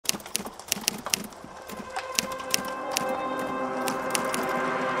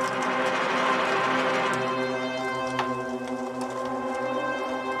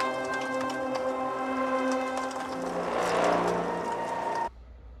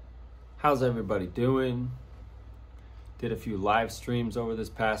How's everybody doing? Did a few live streams over this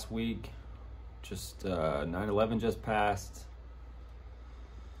past week. Just 9/11 just passed.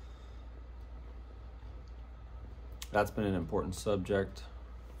 That's been an important subject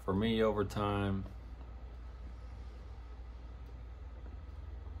for me over time.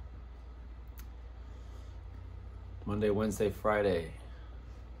 Monday, Wednesday, Friday.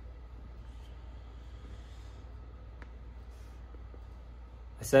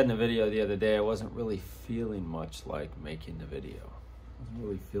 I said in a video the other day I wasn't really feeling much like making the video. I wasn't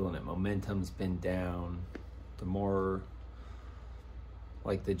really feeling it. Momentum's been down. The more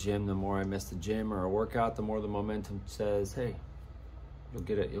like the gym, the more I miss the gym or a workout, the more the momentum says, hey, you'll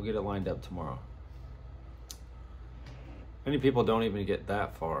get it lined up tomorrow. Many people don't even get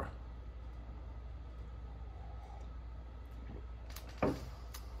that far.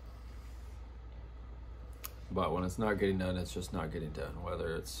 But when it's not getting done, it's just not getting done.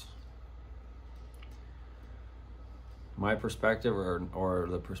 Whether it's my perspective or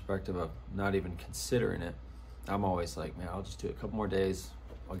the perspective of not even considering it, I'm always like, man, I'll just do it a couple more days.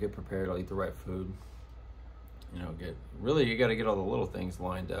 I'll get prepared. I'll eat the right food. You know, you got to get all the little things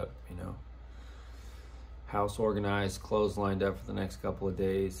lined up, you know. House organized, clothes lined up for the next couple of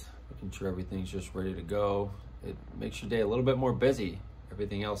days, making sure everything's just ready to go. It makes your day a little bit more busy.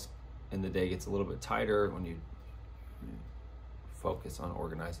 Everything else in the day gets a little bit tighter when you focus on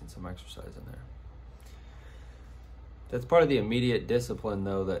organizing some exercise in there. That's part of the immediate discipline,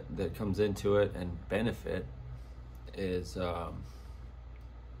 though, that comes into it and benefit is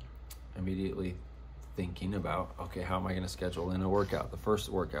immediately thinking about, okay, how am I going to schedule in a workout, the first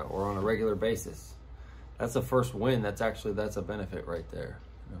workout, or on a regular basis? That's the first win. That's a benefit right there.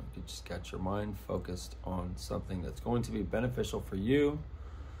 You know, you just got your mind focused on something that's going to be beneficial for you,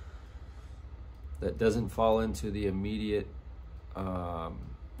 that doesn't fall into the immediate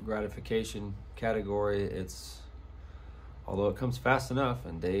gratification category. Although it comes fast enough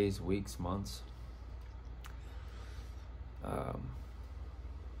in days, weeks, months.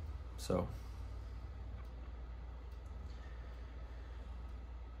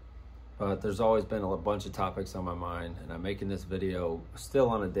 But there's always been a bunch of topics on my mind, and I'm making this video still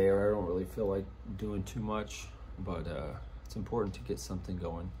on a day where I don't really feel like doing too much, but it's important to get something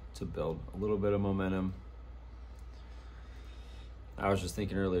going, to build a little bit of momentum. I was just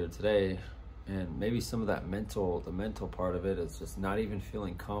thinking earlier today, and maybe some of that the mental part of it is just not even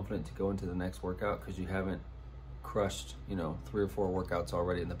feeling confident to go into the next workout because you haven't crushed, 3 or 4 workouts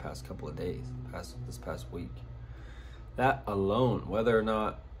already in the past couple of days, this past week. That alone, whether or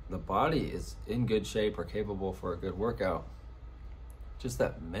not the body is in good shape or capable for a good workout, just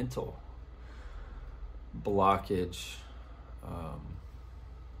that mental blockage,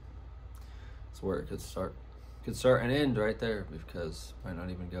 it's where it could start and end right there, because it might not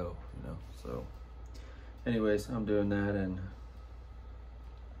even go, So anyways, I'm doing that, and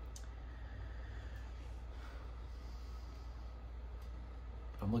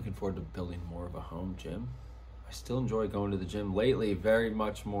I'm looking forward to building more of a home gym. I still enjoy going to the gym lately, very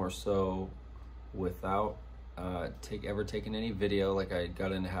much more so without ever taking any video like I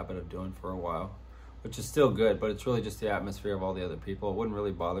got in the habit of doing for a while, which is still good, but it's really just the atmosphere of all the other people. It wouldn't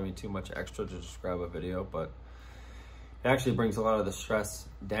really bother me too much extra to just grab a video, but it actually brings a lot of the stress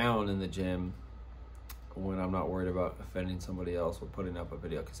down in the gym when I'm not worried about offending somebody else with putting up a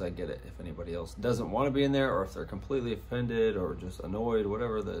video, because I get it if anybody else doesn't want to be in there, or if they're completely offended or just annoyed,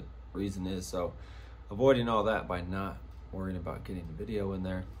 whatever the reason is. So avoiding all that by not worrying about getting the video in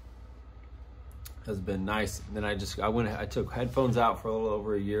there has been nice. And then I took headphones out for a little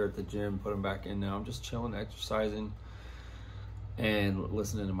over a year at the gym, put them back in. Now I'm just chilling, exercising, and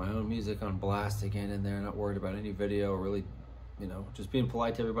listening to my own music on blast again in there, not worried about any video, or really, just being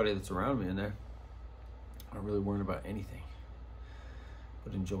polite to everybody that's around me in there. Not really worrying about anything,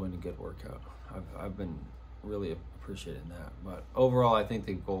 but enjoying a good workout. I've been really appreciating that. But overall, I think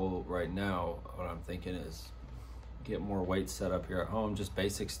the goal right now, what I'm thinking is get more weights set up here at home, just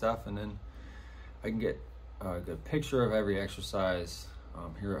basic stuff, and then I can get a good picture of every exercise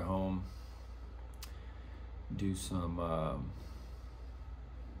here at home. Do some,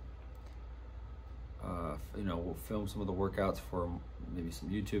 we'll film some of the workouts for maybe some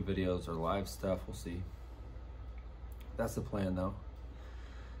YouTube videos or live stuff. We'll see. That's the plan, though.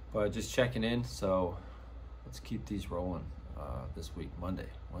 But just checking in, so let's keep these rolling this week: Monday,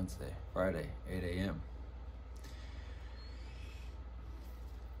 Wednesday, Friday, 8 a.m.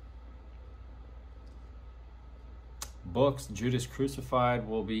 Books, Judas Crucified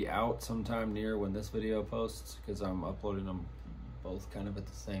will be out sometime near when this video posts, because I'm uploading them both kind of at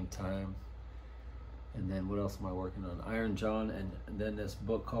the same time. And then what else am I working on? Iron John, and then this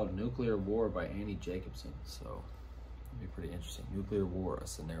book called Nuclear War by Annie Jacobsen. So it'll be pretty interesting. Nuclear War, a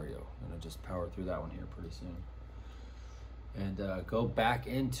scenario. I'm gonna just power through that one here pretty soon. And go back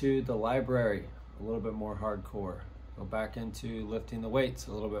into the library a little bit more hardcore. Go back into lifting the weights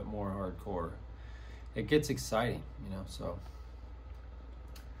a little bit more hardcore. It gets exciting, you know, so.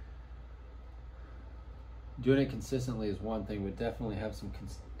 Doing it consistently is one thing, but definitely have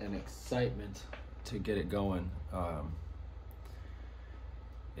an excitement to get it going.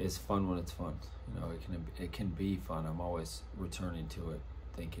 Is fun when it's fun. You know, it can be fun. I'm always returning to it,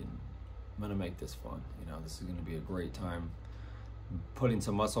 thinking I'm gonna make this fun. You know, this is gonna be a great time. Putting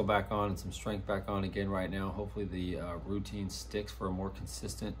some muscle back on and some strength back on again right now. Hopefully the routine sticks for a more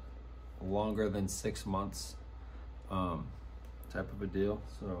consistent, longer than 6 months type of a deal.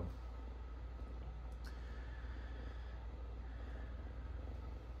 So.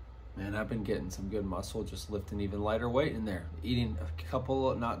 Man, I've been getting some good muscle, just lifting even lighter weight in there. Eating a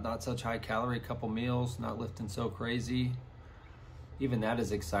couple, not such high calorie, couple meals, not lifting so crazy. Even that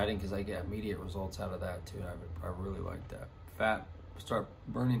is exciting because I get immediate results out of that too. I really like that. Fat, start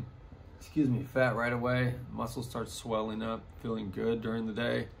burning, fat right away. Muscle starts swelling up, feeling good during the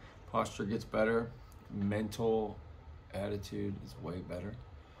day. Posture gets better. Mental attitude is way better.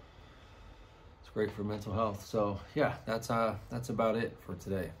 It's great for mental health. So yeah, that's about it for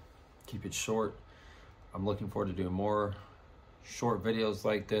today. Keep it short. I'm looking forward to doing more short videos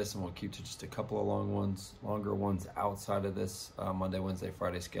like this, and we'll keep to just a couple of longer ones outside of this Monday, Wednesday,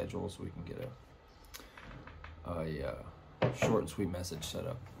 Friday schedule, so we can get a short and sweet message set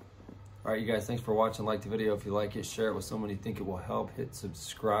up. All right, you guys, thanks for watching. Like the video if you like it. Share it with someone you think it will help. Hit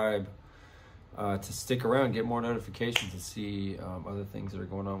subscribe to stick around, get more notifications, to see other things that are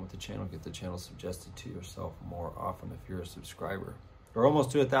going on with the channel. Get the channel suggested to yourself more often if you're a subscriber. We're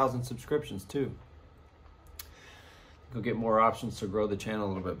almost to 1,000 subscriptions too. Go get more options to grow the channel a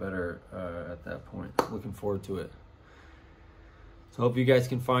little bit better at that point. Looking forward to it. So hope you guys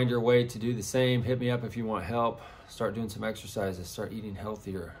can find your way to do the same. Hit me up if you want help. Start doing some exercises. Start eating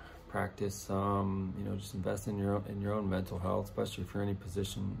healthier. Practice, you know, just invest in your own mental health, especially if you're in any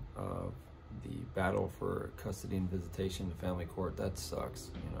position of the battle for custody and visitation to family court. That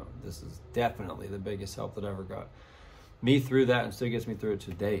sucks. You know, this is definitely the biggest help that I ever got me through that, and still gets me through it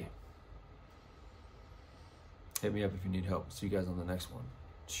today. Hit me up if you need help. See you guys on the next one.